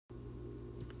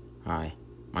Hi,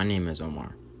 my name is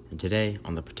Omar, and today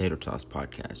on the Potato Toss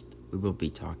podcast, we will be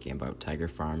talking about tiger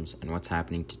farms and what's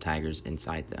happening to tigers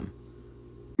inside them.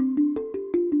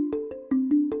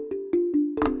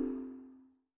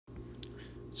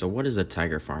 So what is a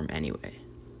tiger farm anyway?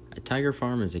 A tiger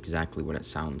farm is exactly what it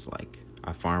sounds like,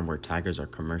 a farm where tigers are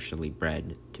commercially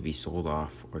bred to be sold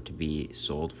off or to be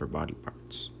sold for body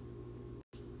parts.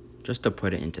 Just to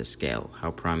put it into scale, how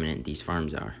prominent these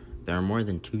farms are, there are more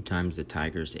than 2 times the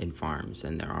tigers in farms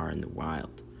than there are in the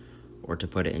wild. Or to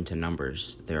put it into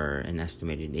numbers, there are an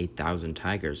estimated 8,000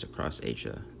 tigers across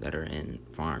Asia that are in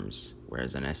farms,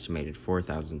 whereas an estimated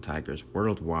 4,000 tigers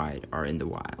worldwide are in the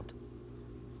wild.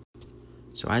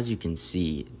 So as you can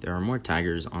see, there are more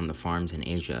tigers on the farms in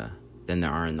Asia than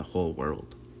there are in the whole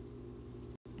world.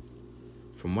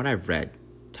 From what I've read,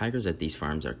 tigers at these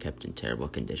farms are kept in terrible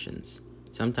conditions,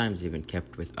 sometimes even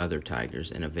kept with other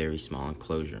tigers in a very small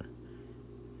enclosure.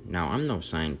 Now, I'm no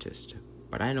scientist,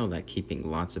 but I know that keeping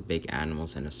lots of big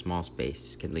animals in a small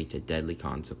space can lead to deadly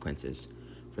consequences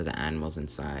for the animals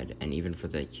inside and even for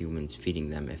the humans feeding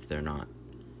them if they're not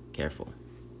careful.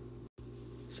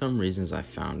 Some reasons I've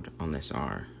found on this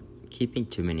are, keeping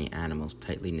too many animals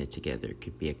tightly knit together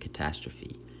could be a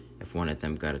catastrophe if one of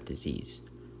them got a disease.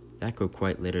 That could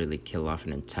quite literally kill off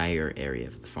an entire area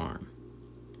of the farm.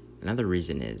 Another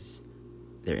reason is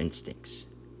their instincts.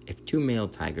 If 2 male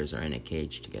tigers are in a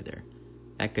cage together,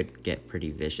 that could get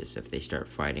pretty vicious if they start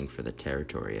fighting for the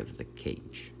territory of the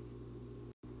cage.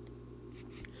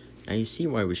 Now you see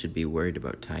why we should be worried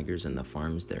about tigers and the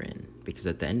farms they're in, because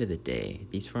at the end of the day,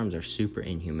 these farms are super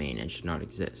inhumane and should not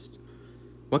exist.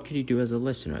 What could you do as a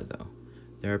listener, though?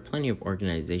 There are plenty of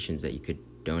organizations that you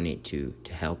could donate to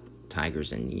help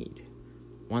tigers in need.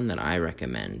 One that I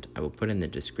recommend, I will put in the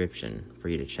description for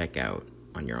you to check out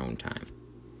on your own time.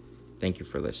 Thank you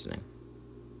for listening.